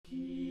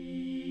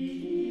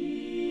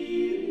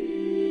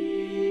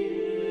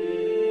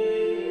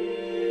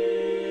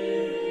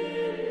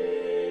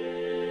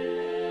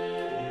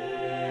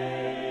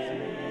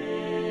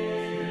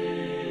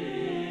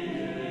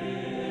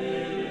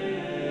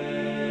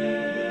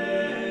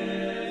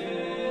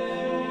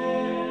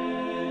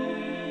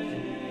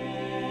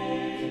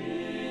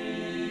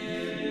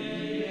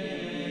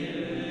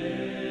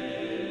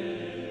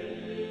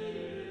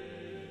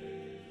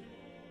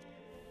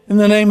In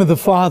the name of the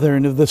Father,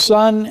 and of the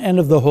Son, and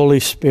of the Holy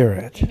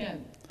Spirit.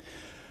 Amen.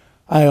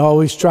 I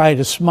always try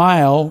to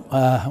smile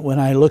when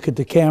I look at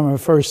the camera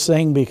first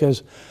thing,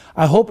 because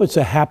I hope it's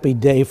a happy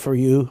day for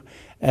you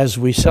as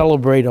we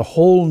celebrate a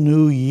whole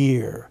new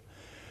year.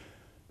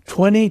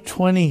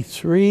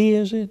 2023,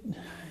 is it?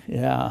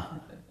 Yeah.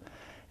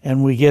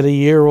 And we get a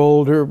year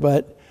older,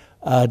 but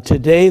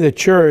today the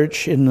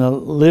church, in the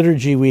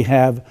liturgy we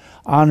have,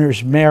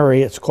 honors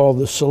Mary. It's called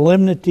the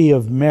Solemnity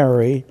of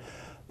Mary,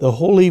 the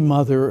Holy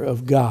Mother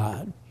of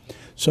God.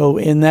 So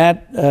in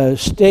that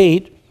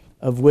state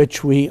of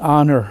which we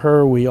honor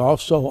her, we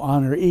also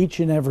honor each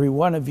and every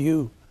one of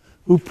you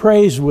who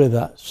prays with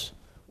us.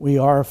 We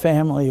are a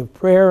family of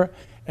prayer,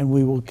 and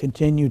we will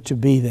continue to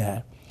be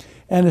that.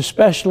 And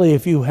especially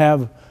if you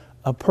have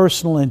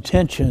personal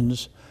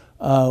intentions,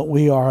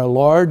 we are a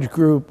large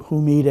group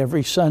who meet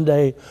every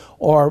Sunday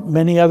or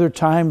many other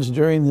times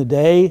during the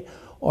day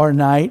or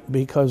night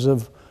because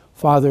of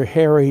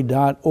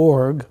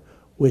fatherharry.org,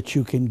 which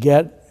you can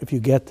get if you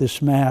get this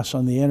Mass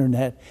on the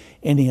internet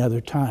any other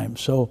time.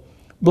 So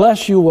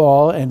bless you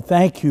all, and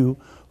thank you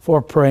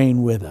for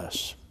praying with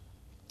us.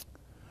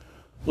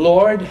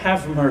 Lord,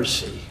 have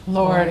mercy.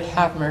 Lord,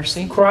 have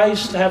mercy.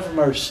 Christ, have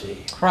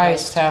mercy.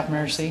 Christ, have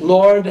mercy.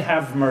 Lord,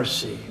 have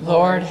mercy.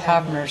 Lord,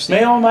 have mercy.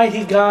 May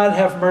Almighty God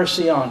have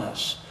mercy on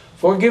us,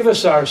 forgive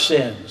us our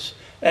sins,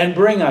 and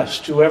bring us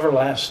to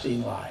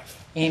everlasting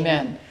life.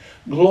 Amen.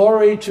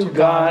 Glory to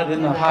God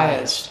in the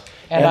highest,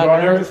 and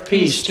on earth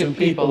peace to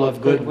people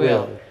of good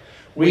will.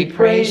 We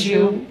praise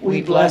you,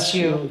 we bless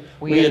you,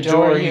 we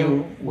adore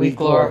you, we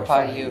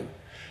glorify you.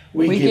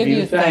 We give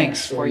you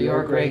thanks for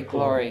your great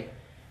glory.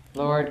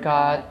 Lord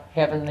God,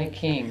 Heavenly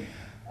King,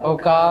 O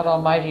God,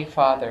 Almighty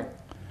Father,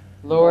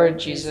 Lord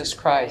Jesus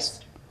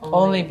Christ,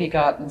 only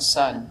begotten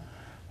Son,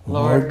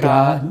 Lord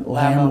God,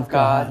 Lamb of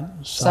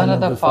God, Son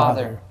of the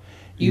Father,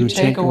 you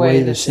take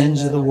away the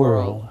sins of the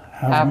world,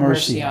 have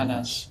mercy on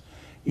us.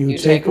 You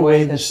take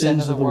away the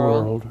sins of the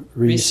world,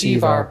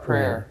 receive our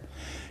prayer.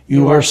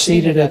 You are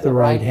seated at the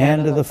right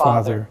hand of the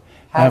Father,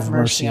 have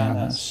mercy on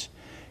us.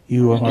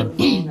 You are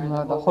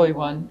the Holy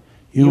One.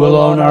 You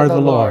alone are the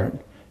Lord.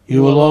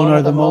 You alone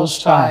are the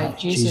Most High,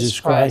 Jesus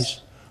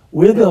Christ,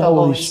 with the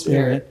Holy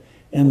Spirit,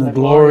 in the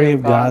glory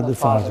of God the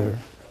Father.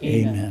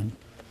 Amen.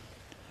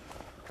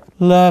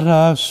 Let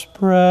us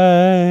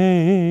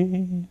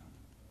pray.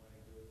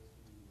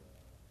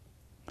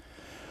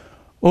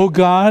 O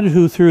God,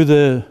 who through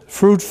the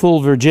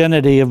fruitful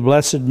virginity of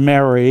Blessed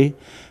Mary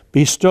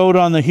bestowed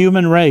on the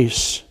human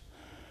race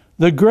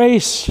the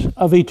grace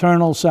of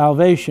eternal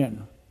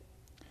salvation,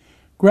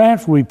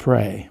 grant, we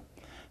pray,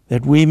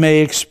 that we may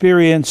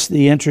experience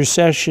the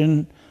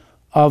intercession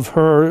of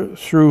her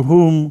through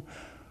whom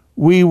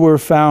we were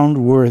found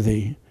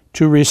worthy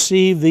to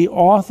receive the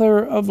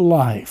author of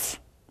life,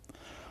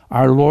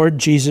 our Lord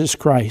Jesus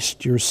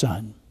Christ, your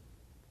Son,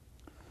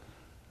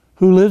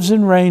 who lives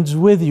and reigns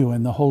with you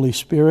in the Holy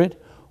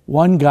Spirit,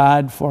 one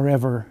God,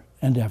 forever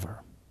and ever.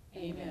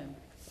 Amen.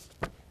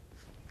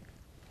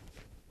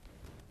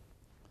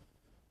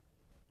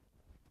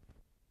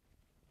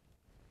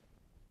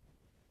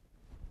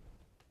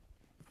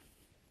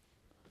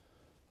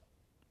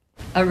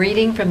 A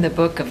reading from the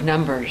book of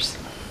Numbers.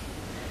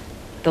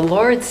 The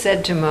Lord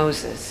said to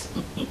Moses,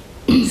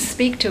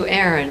 "Speak to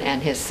Aaron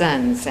and his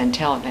sons and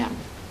tell them,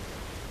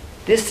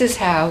 this is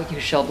how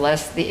you shall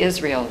bless the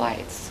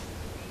Israelites.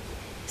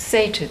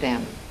 Say to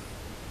them,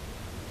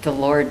 the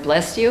Lord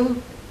bless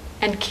you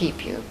and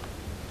keep you.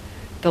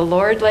 The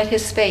Lord let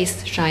his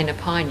face shine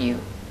upon you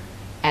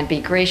and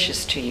be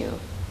gracious to you.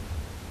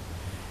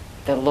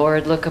 The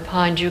Lord look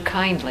upon you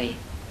kindly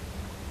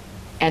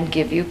and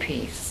give you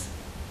peace.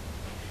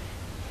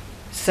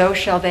 So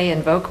shall they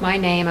invoke my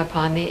name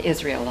upon the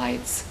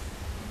Israelites,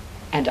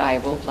 and I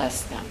will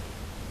bless them."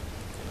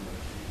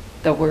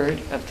 The word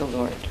of the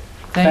Lord.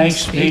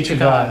 Thanks be to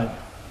God.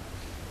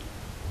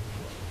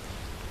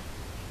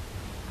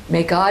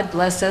 May God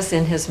bless us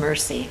in his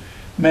mercy.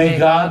 May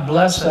God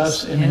bless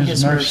us in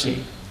his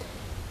mercy.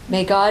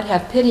 May God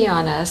have pity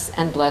on us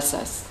and bless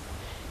us.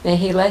 May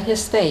he let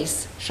his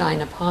face shine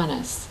upon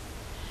us.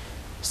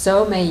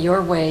 So may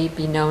your way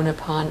be known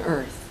upon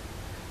earth,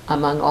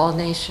 among all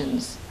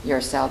nations,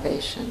 your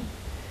salvation.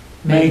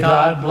 May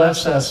God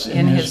bless us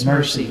in his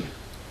mercy.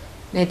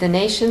 May the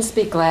nations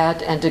be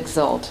glad and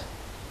exult,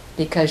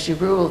 because you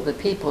rule the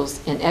peoples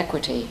in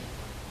equity.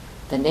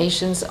 The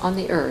nations on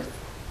the earth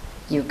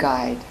you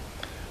guide.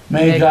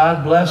 May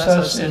God bless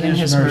us in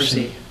his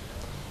mercy.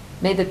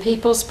 May the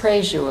peoples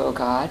praise you, O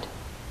God.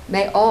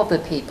 May all the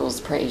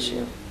peoples praise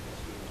you.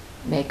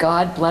 May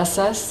God bless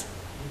us,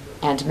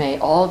 and may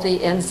all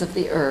the ends of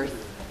the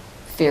earth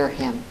fear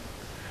him.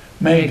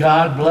 May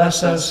God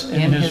bless us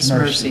in his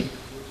mercy.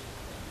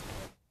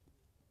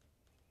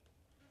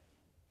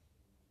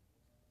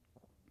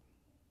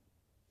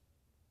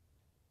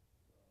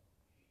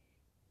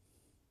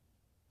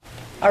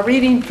 A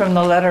reading from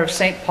the letter of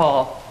St.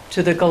 Paul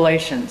to the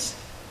Galatians.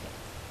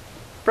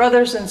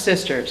 Brothers and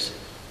sisters,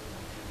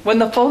 when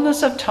the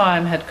fullness of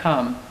time had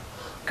come,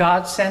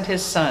 God sent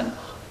his Son,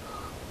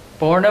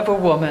 born of a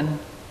woman,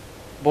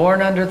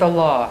 born under the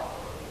law,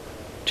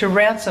 to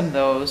ransom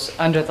those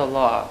under the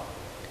law,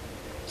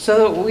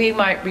 so that we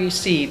might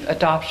receive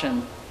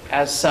adoption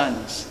as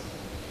sons.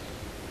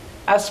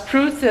 As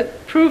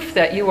proof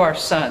that you are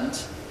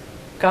sons,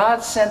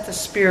 God sent the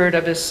Spirit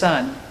of his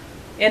Son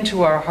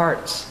into our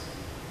hearts,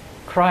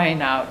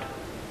 crying out,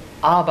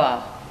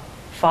 Abba,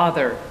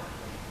 Father.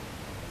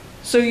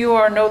 So you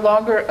are no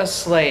longer a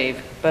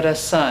slave, but a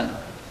son.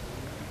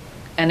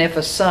 And if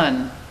a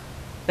son,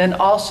 then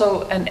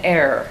also an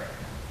heir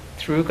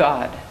through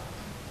God.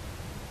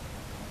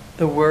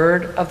 The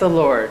word of the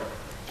Lord.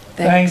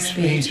 Thanks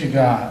be to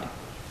God.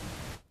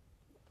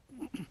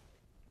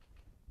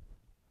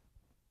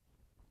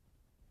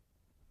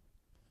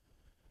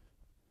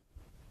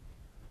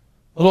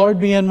 The Lord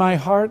be in my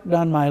heart and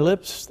on my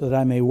lips, that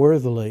I may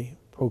worthily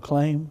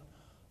proclaim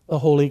the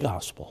holy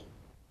gospel.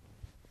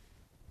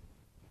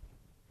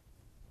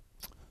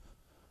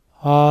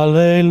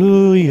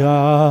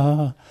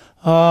 Alleluia,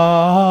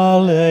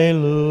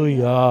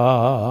 alleluia,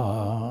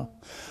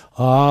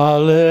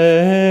 alleluia.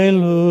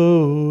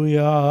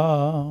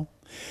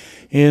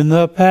 In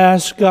the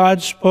past,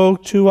 God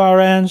spoke to our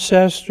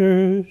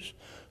ancestors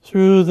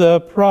through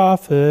the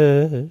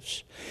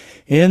prophets.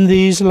 In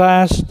these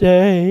last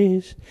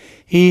days,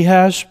 he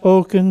has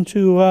spoken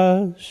to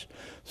us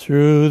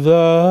through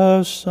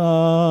the Son.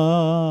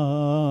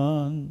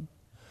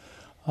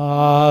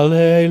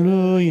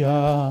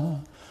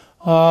 Alleluia,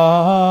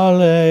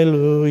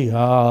 alleluia,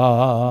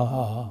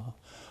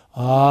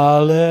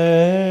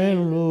 alleluia.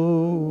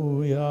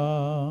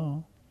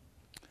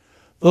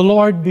 The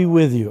Lord be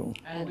with you.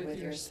 And with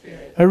your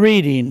spirit. A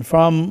reading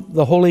from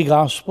the Holy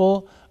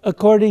Gospel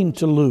according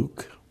to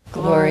Luke.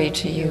 Glory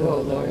to you,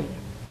 O Lord.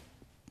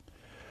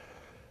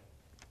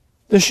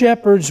 The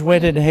shepherds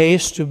went in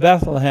haste to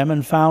Bethlehem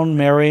and found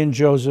Mary and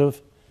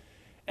Joseph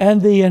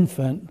and the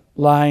infant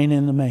lying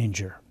in the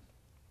manger.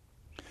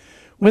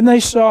 When they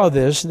saw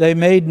this, they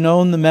made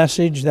known the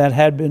message that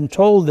had been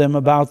told them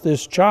about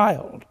this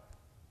child.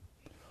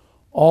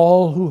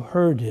 All who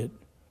heard it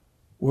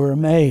were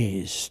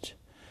amazed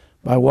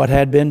by what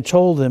had been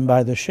told them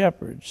by the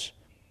shepherds.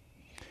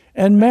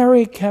 And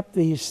Mary kept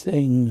these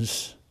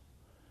things,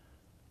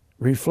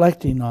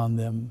 reflecting on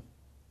them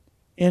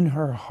in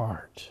her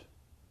heart.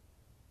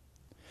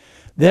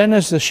 Then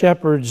as the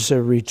shepherds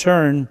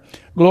returned,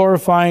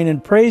 glorifying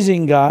and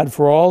praising God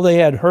for all they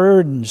had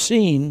heard and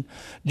seen,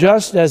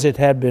 just as it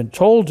had been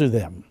told to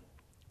them.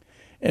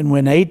 And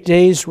when 8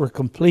 days were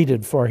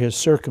completed for his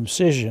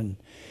circumcision,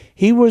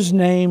 he was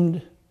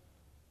named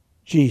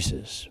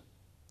Jesus,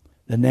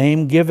 the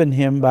name given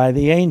him by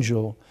the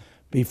angel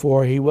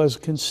before he was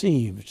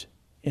conceived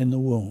in the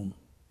womb.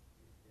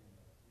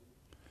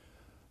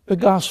 The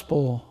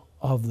Gospel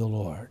of the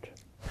Lord.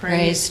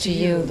 Praise to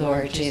you,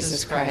 Lord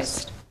Jesus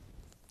Christ.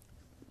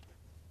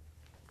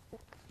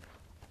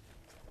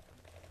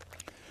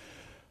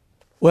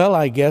 Well,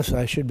 I guess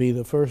I should be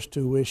the first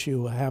to wish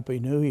you a Happy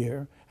New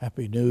Year.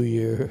 Happy New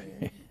Year.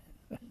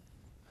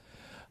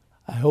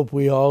 I hope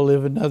we all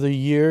live another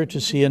year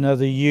to see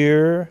another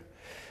year.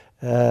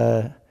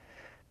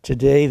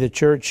 Today the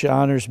church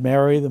honors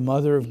Mary, the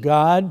Mother of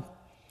God.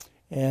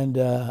 And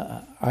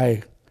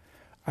I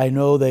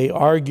know they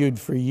argued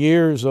for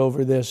years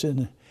over this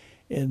in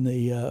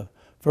the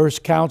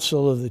first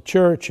council of the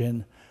church,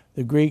 and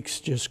the Greeks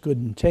just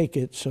couldn't take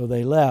it, so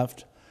they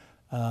left.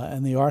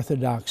 And the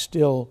Orthodox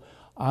still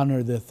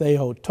honor the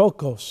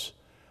Theotokos,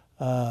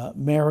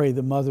 Mary,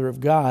 the Mother of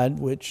God,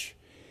 which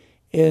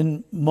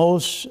in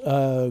most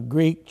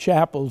Greek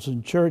chapels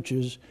and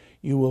churches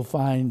you will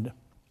find,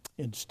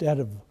 instead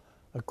of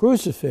a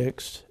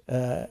crucifix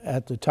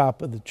at the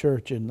top of the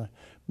church in the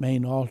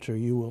main altar,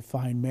 you will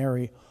find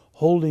Mary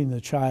holding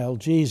the child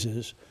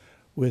Jesus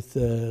with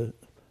the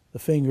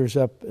fingers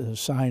up as a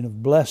sign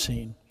of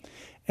blessing.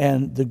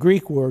 And the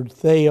Greek word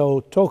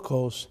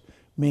Theotokos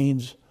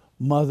means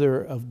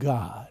Mother of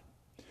God.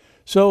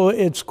 So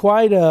it's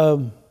quite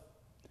a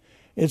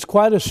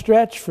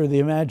stretch for the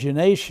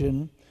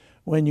imagination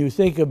when you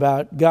think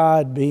about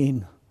God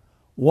being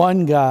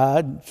one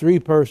God, three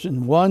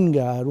persons, one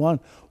God,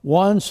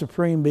 one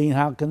supreme being.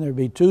 How can there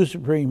be two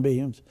supreme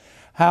beings?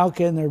 How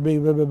can there be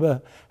blah, blah, blah?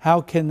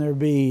 How can there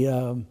be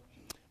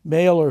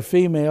male or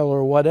female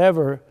or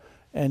whatever?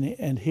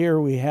 And here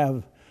we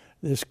have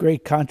this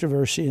great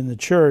controversy in the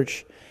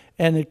church,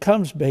 and it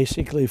comes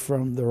basically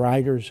from the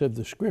writers of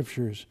the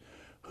scriptures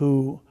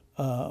who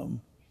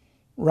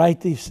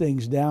write these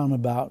things down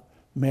about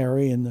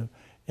Mary and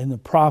the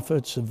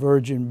prophets, the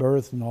virgin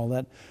birth and all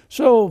that.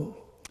 So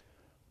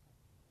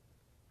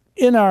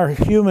in our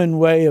human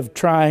way of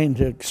trying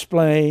to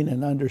explain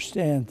and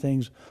understand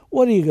things,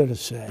 what are you going to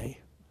say?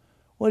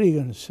 What are you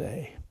going to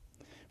say?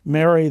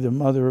 Mary, the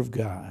Mother of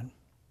God.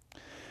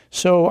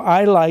 So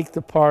I like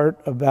the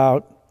part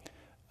about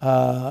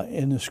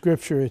in the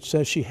scripture it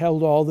says she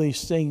held all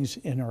these things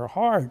in her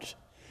heart.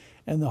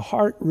 And the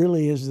heart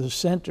really is the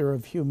center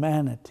of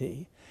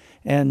humanity.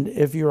 And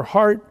if your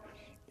heart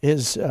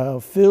is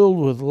filled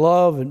with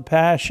love and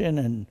passion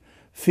and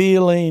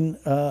feeling,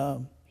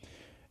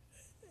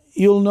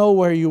 you'll know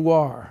where you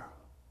are,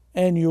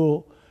 and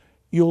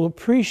you'll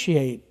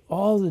appreciate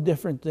all the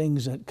different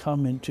things that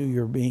come into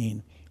your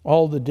being,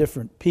 all the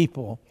different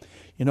people.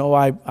 You know,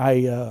 I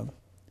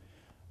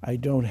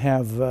don't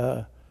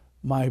have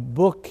my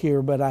book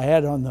here, but I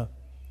had on the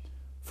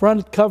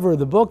front cover of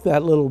the book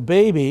that little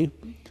baby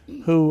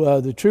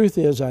who, the truth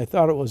is, I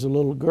thought it was a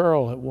little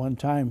girl at one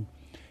time.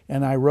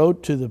 And I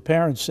wrote to the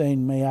parents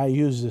saying, may I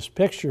use this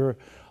picture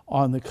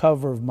on the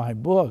cover of my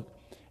book?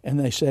 And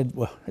they said,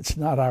 well, it's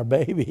not our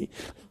baby.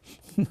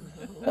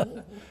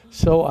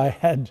 So I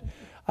had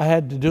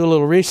to do a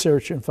little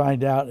research and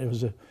find out it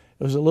was a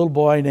little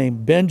boy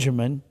named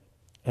Benjamin,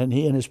 and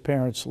he and his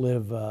parents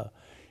live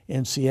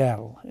in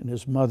Seattle, and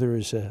his mother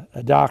is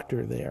a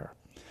doctor there.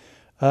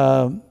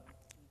 But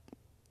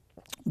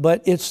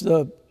it's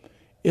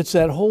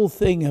that whole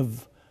thing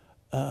of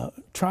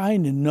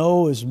trying to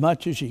know as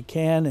much as you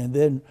can, and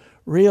then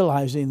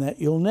realizing that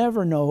you'll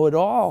never know it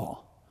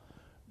all,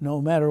 no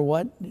matter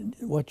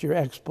what your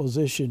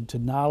exposition to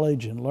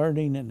knowledge and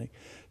learning and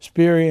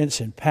experience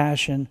and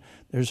passion.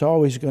 There's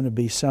always going to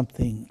be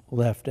something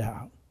left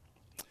out.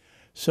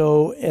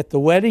 So at the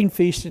wedding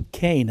feast at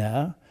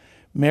Cana,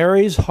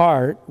 Mary's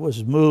heart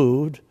was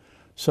moved,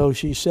 so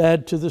she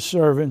said to the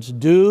servants,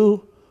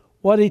 do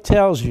what he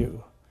tells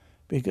you,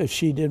 because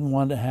she didn't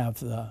want to have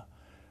the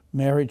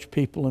marriage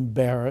people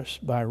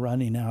embarrassed by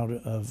running out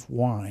of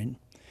wine.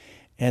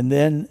 And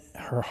then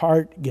her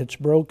heart gets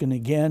broken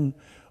again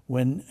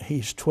when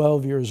he's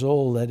 12 years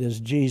old, that is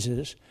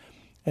Jesus,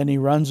 and he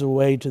runs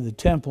away to the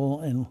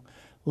temple and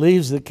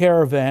leaves the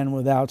caravan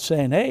without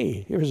saying,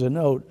 hey, here's a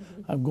note,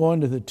 I'm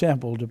going to the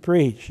temple to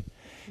preach.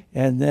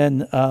 And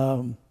then,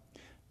 of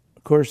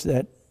course,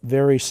 that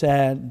very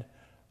sad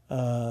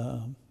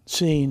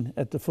scene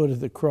at the foot of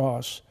the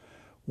cross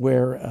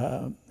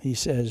where he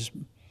says,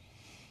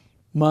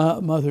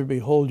 mother,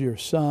 behold your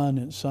son,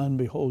 and son,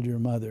 behold your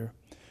mother.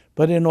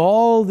 But in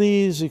all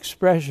these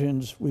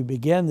expressions, we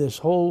begin this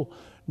whole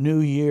new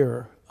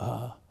year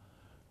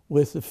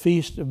with the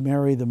Feast of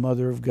Mary, the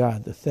Mother of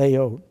God, the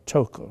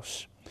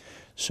Theotokos.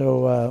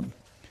 So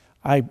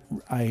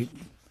I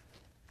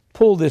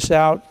pulled this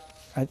out.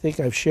 I think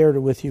I've shared it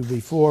with you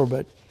before,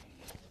 but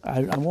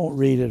I won't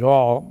read it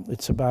all.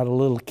 It's about a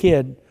little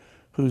kid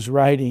who's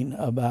writing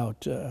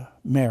about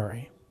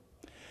Mary.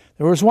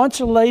 There was once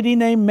a lady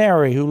named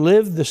Mary who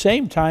lived the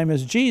same time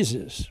as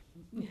Jesus.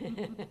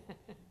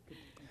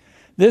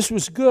 This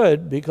was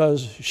good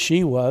because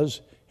she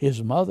was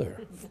his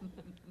mother.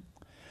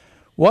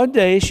 One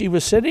day she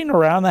was sitting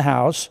around the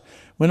house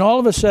when all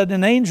of a sudden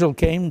an angel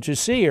came to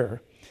see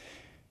her.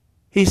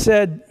 He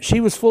said she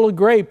was full of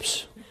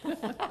grapes.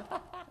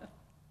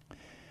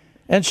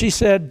 And she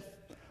said,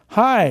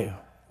 hi,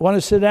 want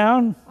to sit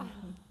down?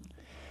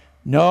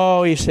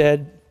 No, he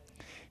said.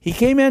 He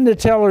came in to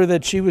tell her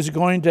that she was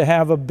going to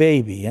have a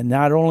baby. And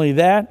not only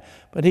that,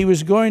 but he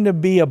was going to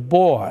be a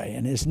boy,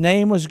 and his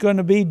name was going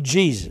to be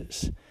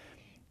Jesus.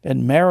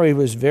 And Mary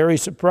was very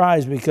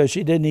surprised because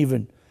she didn't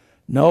even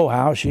know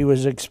how she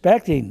was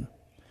expecting.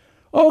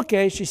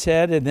 Okay, she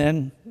said, and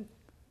then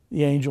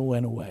the angel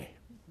went away.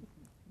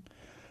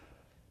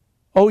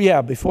 Oh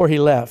yeah, before he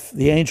left,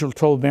 the angel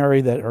told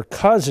Mary that her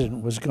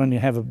cousin was going to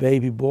have a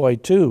baby boy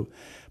too,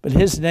 but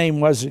his name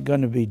wasn't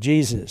going to be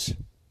Jesus.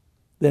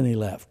 Then he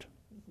left.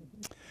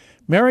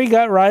 Mary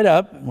got right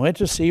up and went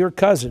to see her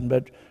cousin,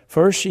 but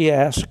first she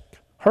asked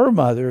her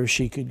mother if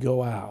she could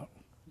go out.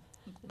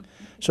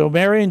 So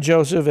Mary and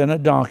Joseph and a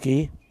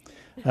donkey,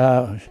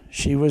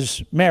 she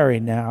was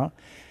married now,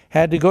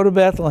 had to go to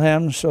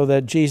Bethlehem so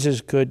that Jesus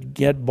could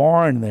get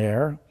born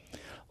there,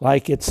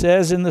 like it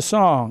says in the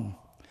song.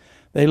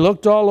 They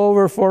looked all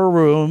over for a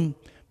room,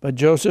 but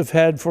Joseph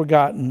had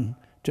forgotten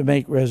to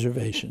make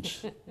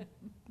reservations.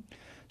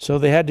 So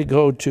they had to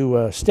go to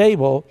a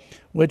stable,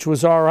 which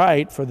was all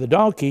right for the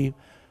donkey,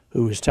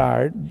 who was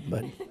tired,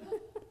 but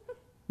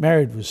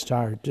Mary was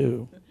tired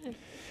too.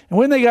 And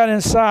when they got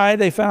inside,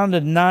 they found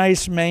a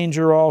nice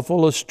manger all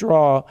full of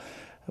straw,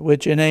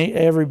 which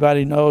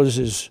everybody knows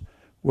is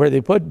where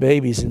they put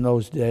babies in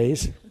those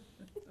days.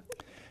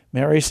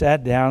 Mary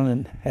sat down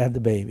and had the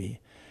baby.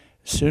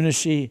 As soon as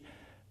she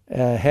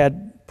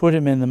had put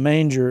him in the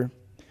manger,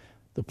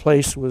 the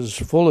place was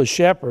full of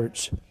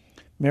shepherds.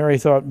 Mary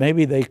thought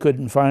maybe they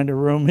couldn't find a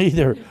room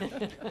either.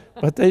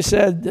 But they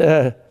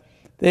said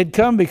they'd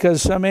come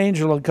because some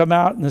angel had come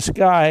out in the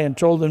sky and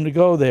told them to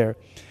go there.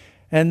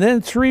 And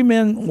then 3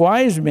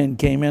 wise men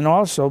came in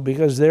also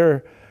because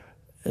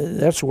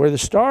that's where the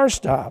stars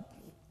stopped.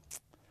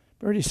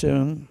 Pretty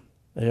soon,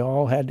 they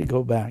all had to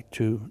go back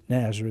to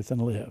Nazareth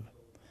and live.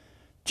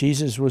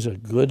 Jesus was a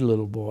good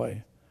little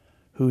boy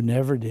who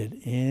never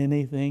did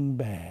anything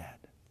bad,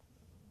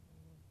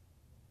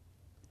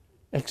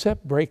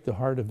 except break the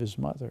heart of his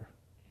mother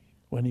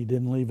when he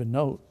didn't leave a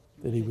note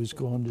that he was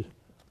going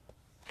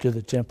to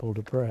the temple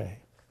to pray.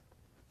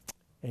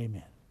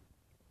 Amen.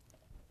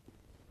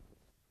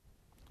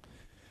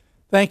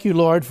 Thank you,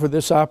 Lord, for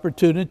this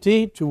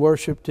opportunity to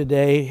worship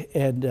today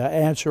and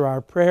answer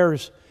our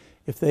prayers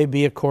if they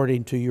be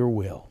according to your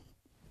will.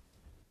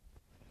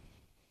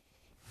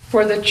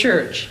 For the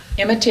Church,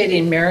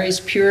 imitating Mary's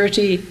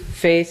purity,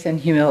 faith, and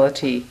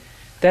humility,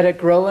 that it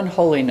grow in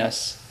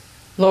holiness.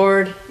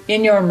 Lord,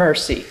 in your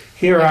mercy,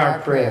 Hear our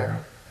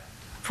prayer.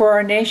 for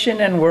our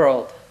nation and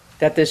world,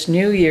 that this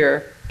new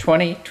year,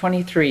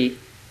 2023,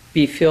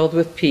 be filled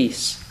with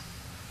peace.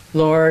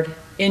 Lord,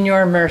 in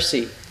your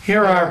mercy,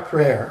 Hear our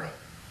prayer.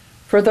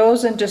 for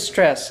those in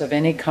distress of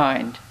any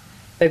kind,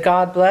 that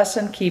God bless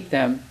and keep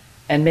them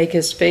and make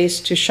his face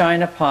to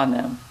shine upon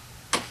them.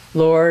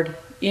 Lord,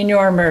 in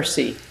your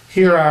mercy,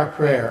 Hear our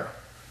prayer.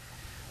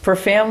 for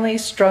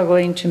families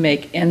struggling to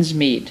make ends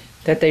meet,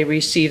 that they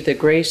receive the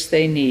grace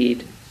they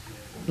need.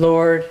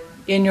 Lord,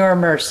 in your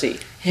mercy,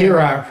 Hear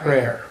our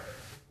prayer.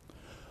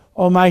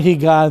 Almighty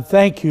God,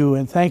 thank you,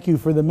 and thank you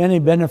for the many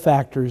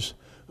benefactors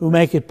who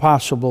make it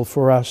possible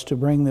for us to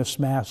bring this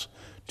Mass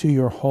to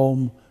your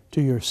home,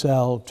 to your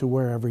cell, to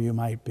wherever you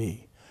might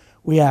be.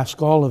 We ask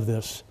all of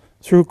this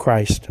through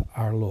Christ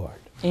our Lord.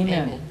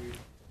 Amen.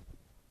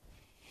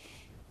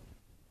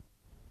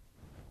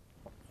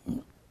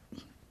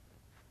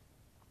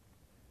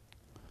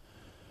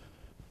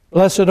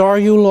 Blessed are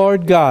you,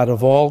 Lord God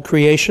of all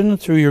creation.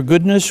 Through your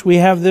goodness we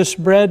have this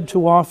bread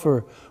to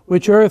offer,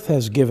 which earth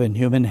has given,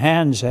 human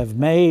hands have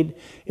made.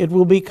 It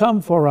will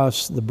become for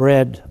us the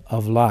bread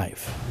of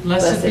life.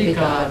 Blessed be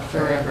God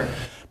forever.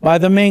 By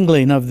the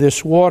mingling of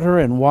this water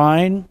and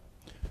wine,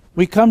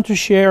 we come to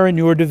share in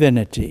your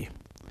divinity,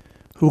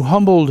 who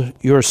humbled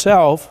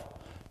yourself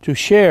to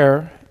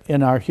share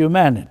in our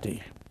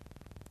humanity.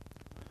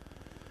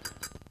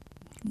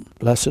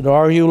 Blessed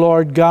are you,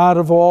 Lord God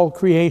of all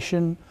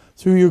creation.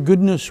 Through your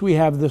goodness we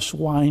have this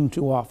wine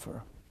to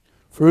offer.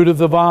 Fruit of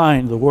the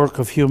vine, the work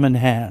of human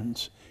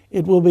hands.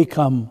 It will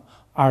become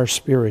our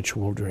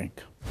spiritual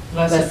drink.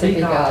 Blessed be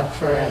God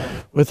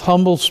forever. With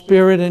humble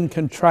spirit and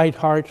contrite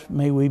heart,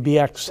 may we be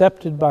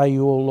accepted by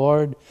you, O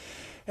Lord,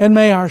 and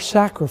may our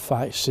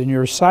sacrifice in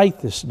your sight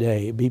this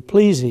day be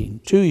pleasing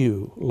to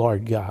you,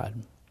 Lord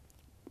God.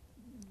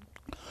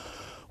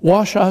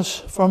 Wash us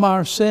from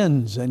our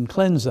sins and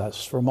cleanse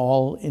us from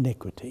all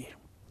iniquity.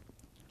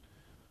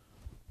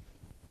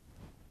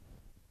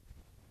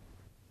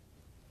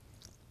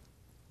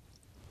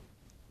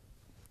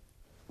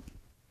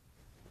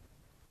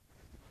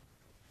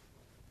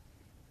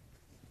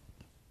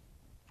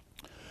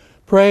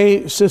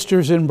 Pray,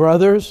 sisters and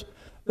brothers,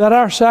 that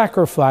our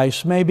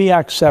sacrifice may be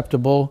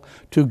acceptable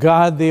to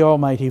God the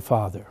Almighty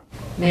Father.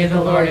 May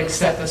the Lord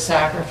accept the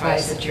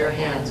sacrifice at your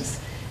hands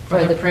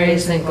for the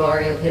praise and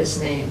glory of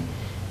his name,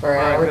 for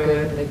our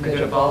good and the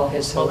good of all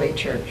his holy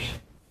church.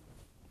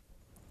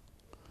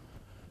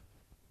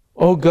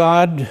 O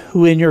God,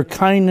 who in your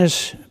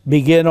kindness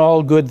begin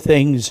all good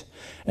things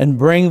and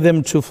bring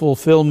them to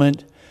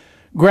fulfillment,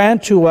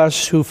 grant to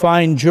us who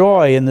find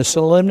joy in the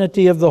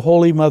solemnity of the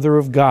Holy Mother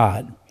of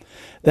God,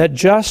 that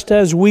just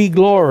as we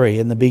glory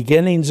in the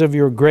beginnings of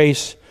your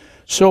grace,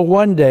 so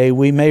one day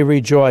we may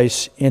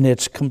rejoice in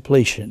its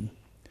completion.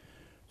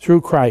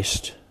 Through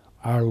Christ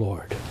our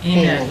Lord.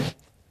 Amen.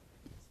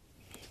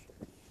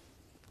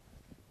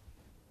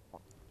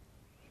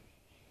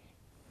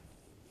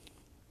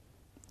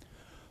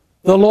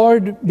 The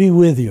Lord be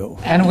with you.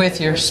 And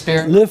with your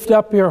spirit, Lift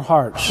up your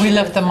hearts. we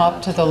lift them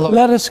up to the Lord.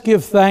 Let us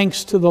give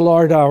thanks to the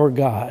Lord our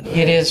God.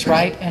 It is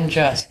right and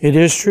just. It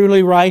is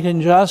truly right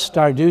and just,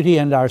 our duty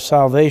and our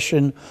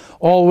salvation,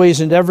 always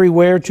and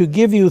everywhere, to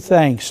give you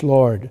thanks,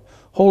 Lord,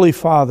 Holy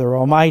Father,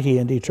 Almighty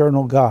and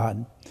eternal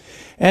God,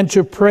 and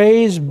to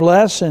praise,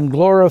 bless, and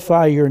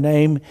glorify your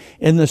name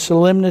in the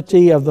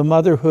solemnity of the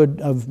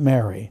motherhood of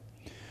Mary.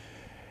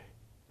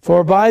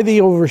 For by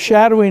the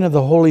overshadowing of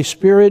the Holy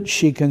Spirit,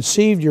 she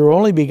conceived your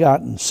only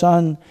begotten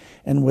Son,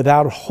 and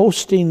without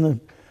losing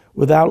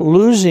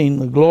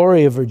the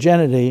glory of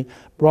virginity,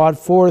 brought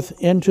forth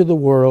into the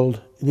world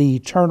the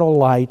eternal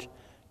light,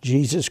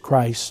 Jesus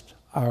Christ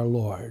our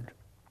Lord.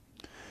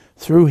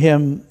 Through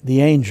him the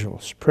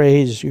angels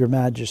praise your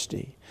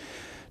majesty.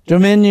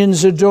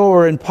 Dominions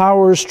adore and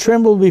powers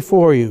tremble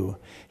before you.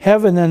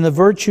 Heaven and the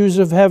virtues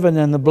of heaven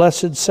and the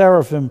blessed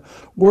seraphim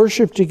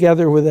worship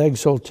together with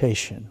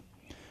exultation.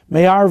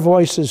 May our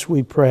voices,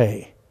 we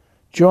pray,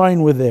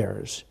 join with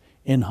theirs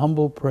in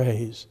humble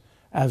praise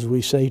as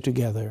we say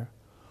together,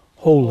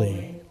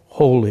 Holy,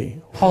 holy,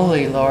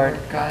 Holy Lord,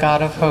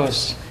 God of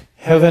hosts,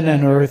 heaven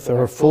and earth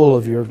are full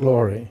of your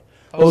glory.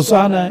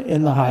 Hosanna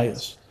in the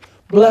highest.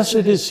 Blessed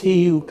is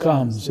he who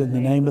comes in the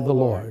name of the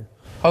Lord.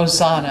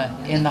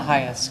 Hosanna in the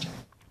highest.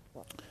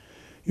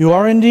 You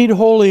are indeed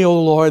holy,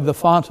 O Lord, the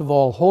font of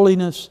all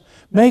holiness.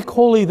 Make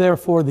holy,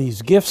 therefore,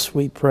 these gifts,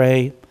 we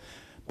pray,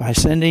 by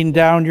sending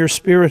down your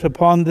Spirit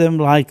upon them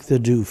like the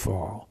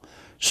dewfall,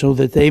 so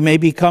that they may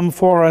become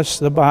for us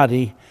the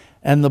body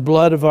and the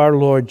blood of our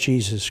Lord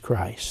Jesus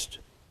Christ.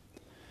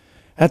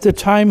 At the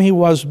time he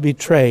was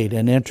betrayed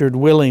and entered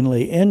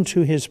willingly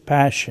into his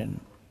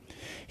passion,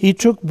 he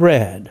took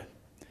bread,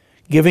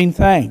 giving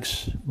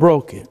thanks,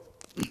 broke it,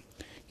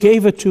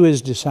 gave it to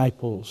his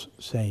disciples,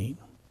 saying,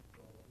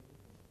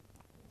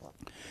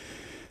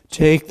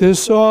 "Take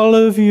this, all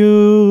of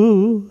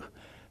you,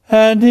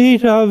 and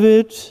eat of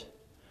it.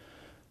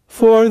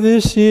 For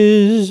this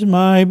is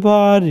my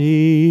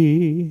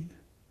body,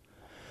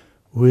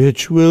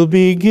 which will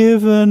be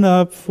given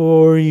up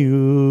for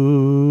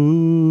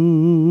you.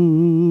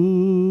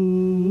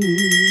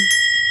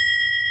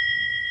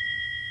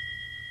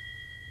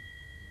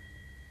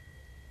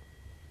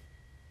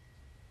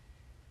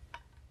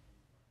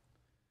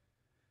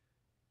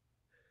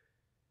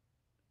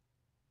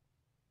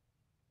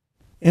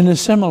 In a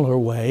similar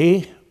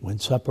way, when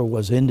supper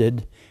was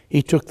ended,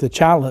 he took the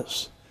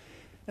chalice,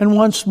 and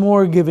once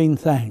more giving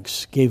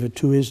thanks, gave it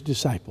to his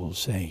disciples,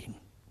 saying,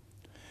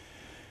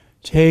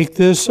 "Take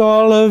this,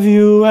 all of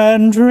you,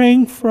 and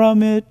drink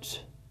from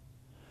it,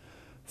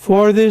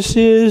 for this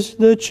is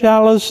the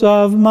chalice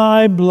of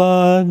my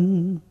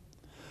blood,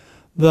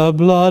 the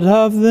blood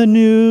of the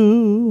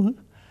new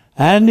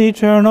and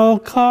eternal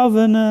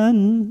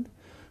covenant,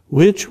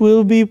 which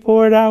will be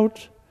poured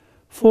out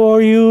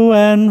for you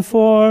and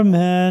for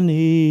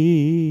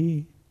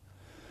many,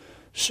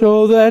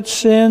 so that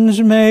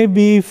sins may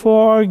be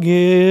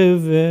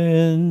forgiven.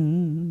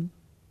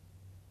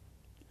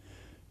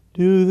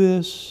 Do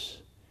this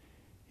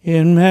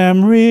in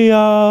memory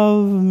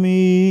of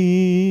me."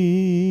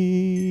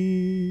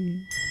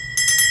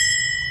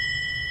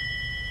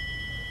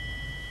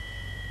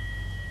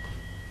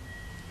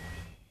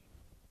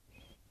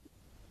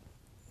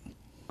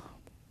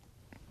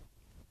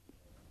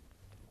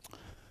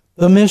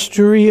 The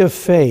mystery of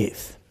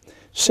faith.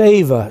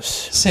 Save us,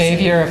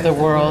 Savior of the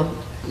world,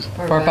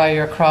 for by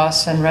your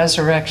cross and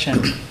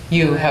resurrection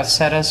you have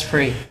set us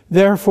free.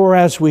 Therefore,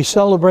 as we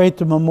celebrate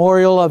the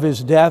memorial of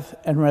his death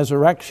and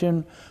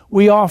resurrection,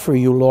 we offer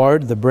you,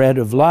 Lord, the bread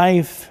of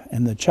life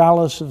and the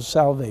chalice of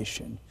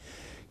salvation,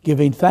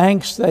 giving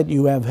thanks that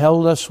you have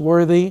held us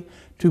worthy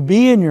to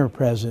be in your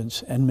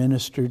presence and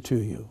minister to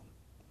you.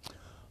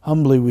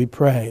 Humbly we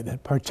pray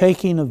that,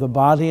 partaking of the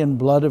body and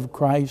blood of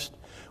Christ,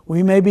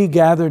 we may be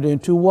gathered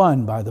into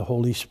one by the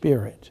Holy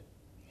Spirit.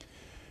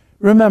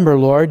 Remember,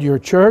 Lord, your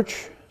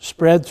church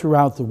spread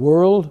throughout the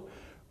world.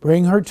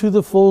 Bring her to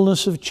the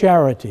fullness of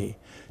charity,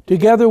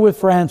 together with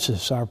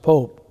Francis, our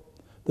Pope,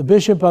 the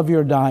bishop of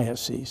your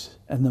diocese,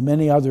 and the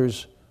many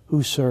others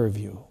who serve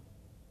you.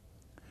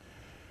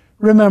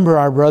 Remember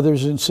our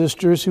brothers and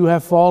sisters who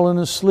have fallen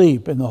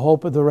asleep in the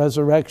hope of the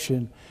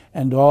resurrection,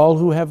 and all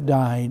who have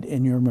died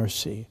in your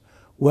mercy.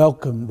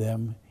 Welcome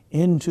them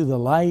into the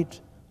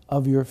light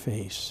of your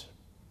face.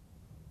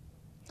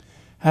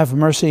 Have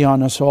mercy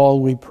on us all,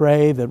 we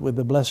pray, that with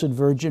the Blessed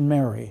Virgin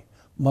Mary,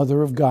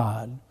 Mother of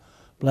God,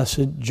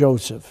 Blessed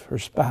Joseph, her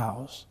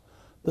spouse,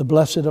 the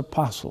blessed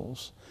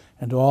apostles,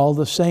 and all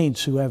the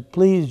saints who have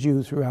pleased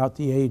you throughout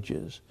the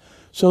ages,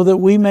 so that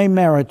we may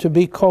merit to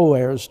be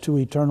co-heirs to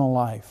eternal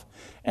life,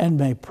 and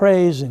may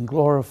praise and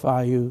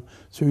glorify you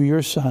through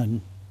your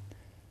Son,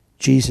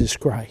 Jesus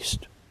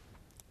Christ.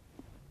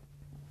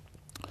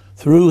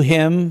 Through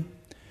him,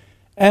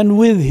 and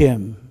with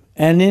him,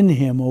 and in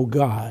him, O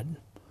God,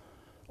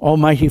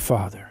 Almighty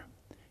Father,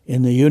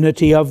 in the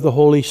unity of the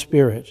Holy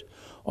Spirit,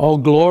 all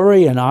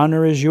glory and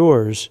honor is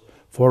yours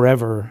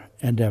forever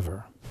and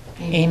ever.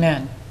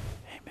 Amen.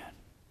 Amen.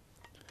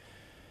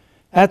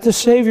 At the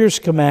Savior's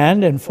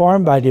command,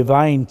 informed by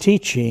divine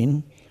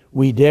teaching,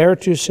 we dare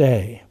to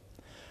say,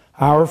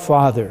 Our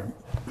Father,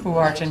 Who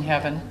art in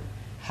heaven,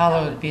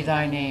 hallowed be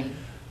thy name.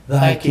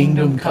 thy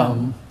kingdom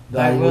come,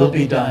 thy will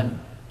be done,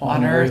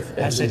 on earth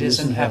as it is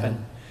in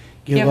heaven.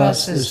 Give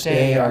us this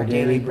day our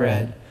daily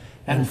bread,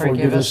 and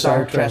forgive us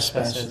our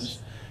trespasses,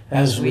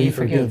 as we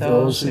forgive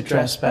those who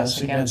trespass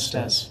against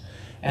us.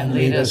 And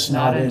lead us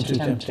not into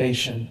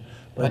temptation,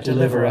 but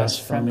deliver us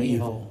from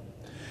evil.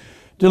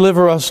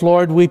 Deliver us,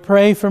 Lord, we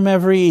pray, from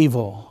every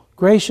evil.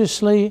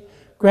 Graciously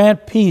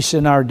grant peace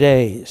in our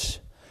days,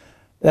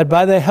 that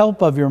by the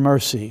help of your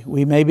mercy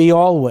we may be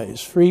always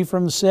free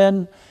from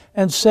sin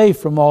and safe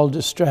from all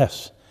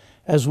distress,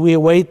 as we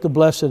await the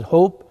blessed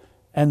hope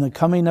and the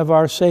coming of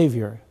our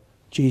Savior,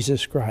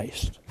 Jesus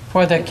Christ.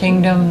 For the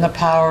kingdom, the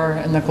power,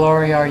 and the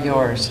glory are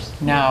yours,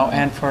 now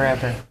and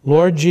forever.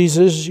 Lord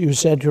Jesus, you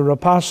said to your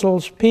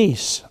apostles,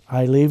 Peace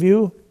I leave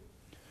you,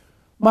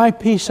 my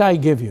peace I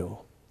give you.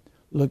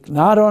 Look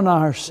not on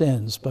our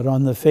sins, but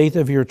on the faith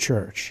of your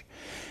church,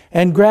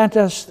 and grant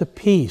us the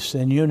peace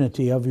and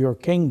unity of your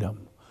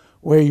kingdom,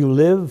 where you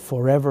live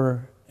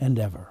forever and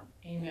ever.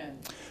 Amen.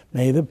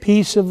 May the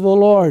peace of the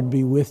Lord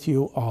be with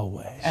you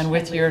always. And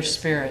with your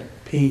spirit.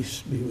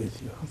 Peace be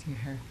with you.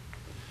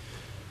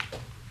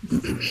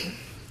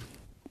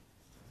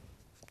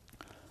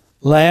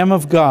 Lamb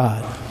of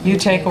God, You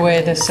take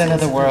away the sin of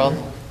the world,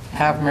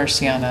 have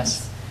mercy on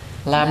us.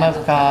 Lamb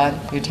of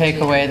God, you take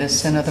away the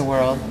sin of the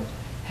world,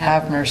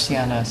 have mercy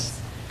on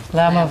us.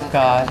 Lamb of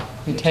God,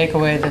 you take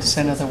away the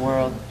sin of the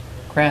world,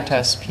 grant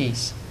us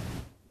peace.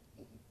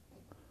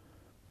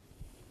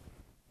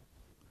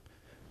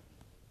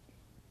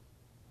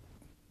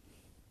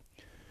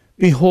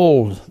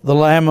 behold the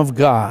Lamb of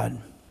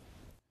God.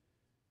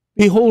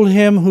 Behold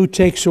him who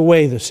takes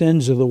away the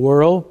sins of the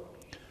world.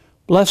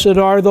 Blessed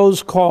are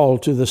those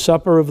called to the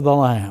supper of the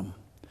Lamb.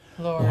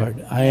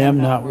 Lord, I am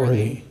not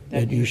worthy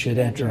that you should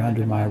enter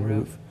under my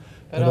roof,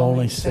 but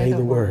only say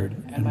the word,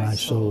 and my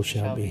soul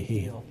shall be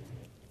healed.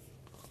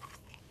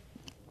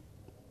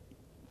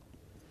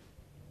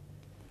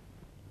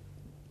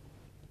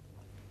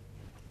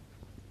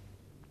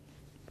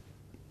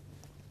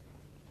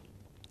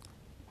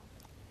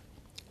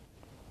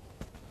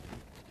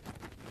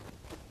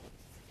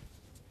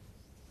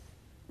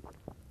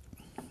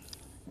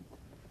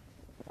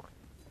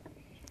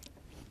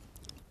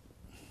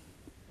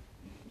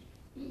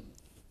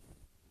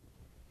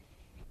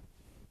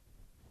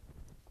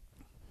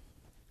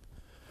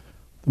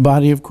 The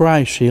body of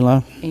Christ,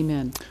 Sheila.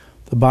 Amen.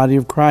 The body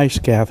of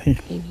Christ, Kathy.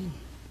 Amen.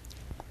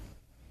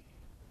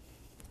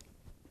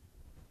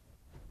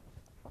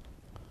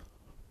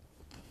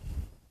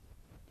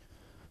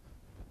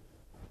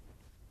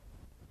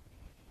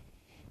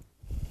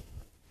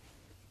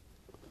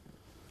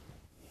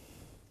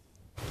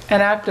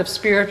 An act of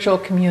spiritual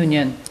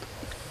communion.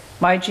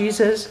 My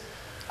Jesus,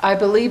 I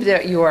believe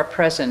that you are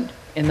present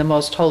in the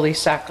most holy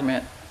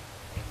sacrament.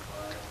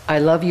 I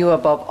love you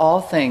above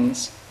all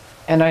things,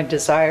 and I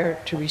desire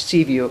to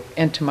receive you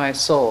into my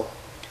soul.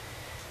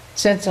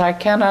 Since I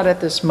cannot at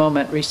this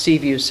moment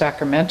receive you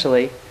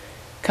sacramentally,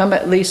 come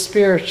at least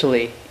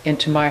spiritually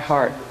into my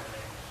heart.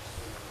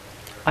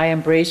 I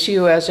embrace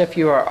you as if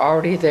you are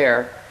already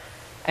there,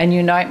 and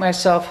unite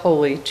myself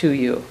wholly to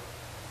you.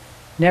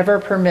 Never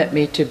permit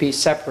me to be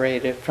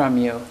separated from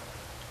you.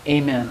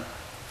 Amen.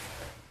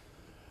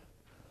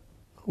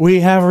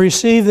 We have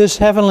received this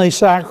heavenly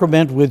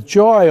sacrament with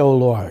joy, O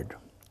Lord.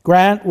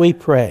 Grant, we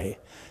pray,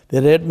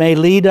 that it may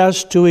lead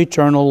us to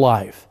eternal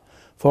life.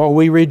 For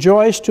we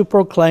rejoice to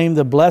proclaim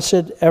the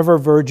blessed ever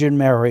Virgin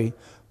Mary,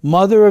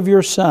 Mother of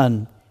your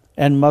Son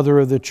and Mother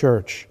of the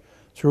Church,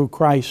 through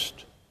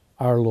Christ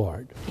our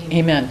Lord.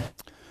 Amen.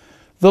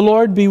 The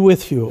Lord be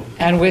with you.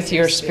 And with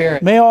your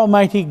spirit. May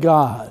Almighty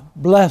God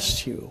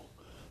bless you,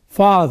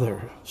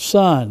 Father,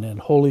 Son, and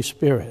Holy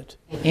Spirit.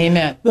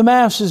 Amen. The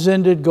Mass is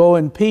ended. Go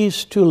in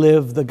peace to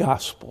live the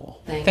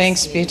gospel.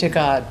 Thanks be to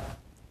God.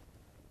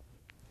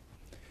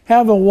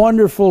 Have a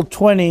wonderful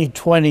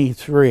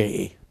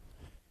 2023.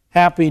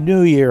 Happy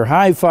New Year.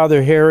 Hi,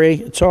 Father Harry.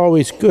 It's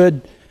always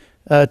good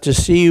to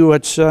see you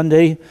at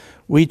Sunday.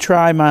 We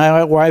try,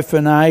 my wife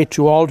and I,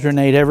 to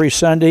alternate every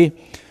Sunday.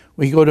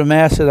 We go to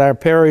Mass at our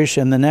parish,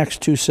 and the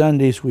next 2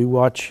 Sundays we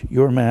watch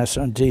your Mass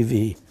on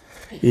TV.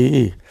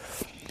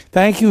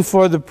 Thank you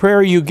for the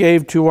prayer you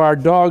gave to our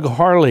dog,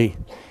 Harley.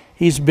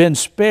 He's been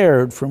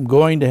spared from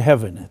going to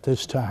heaven at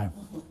this time.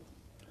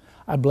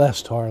 I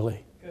blessed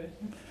Harley.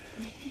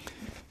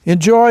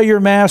 Enjoy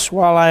your Mass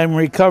while I am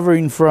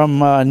recovering from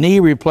knee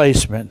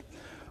replacement.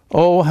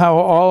 Oh, how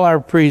all our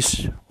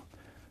priests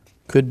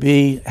could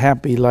be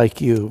happy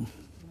like you.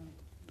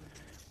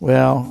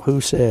 Well,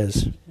 who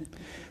says?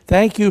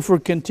 Thank you for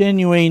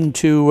continuing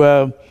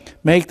to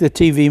make the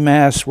TV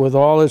Mass with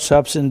all its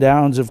ups and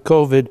downs of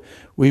COVID.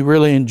 We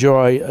really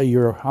enjoy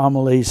your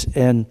homilies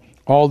and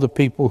all the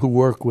people who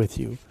work with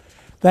you.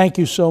 Thank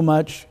you so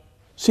much.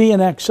 See you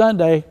next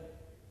Sunday.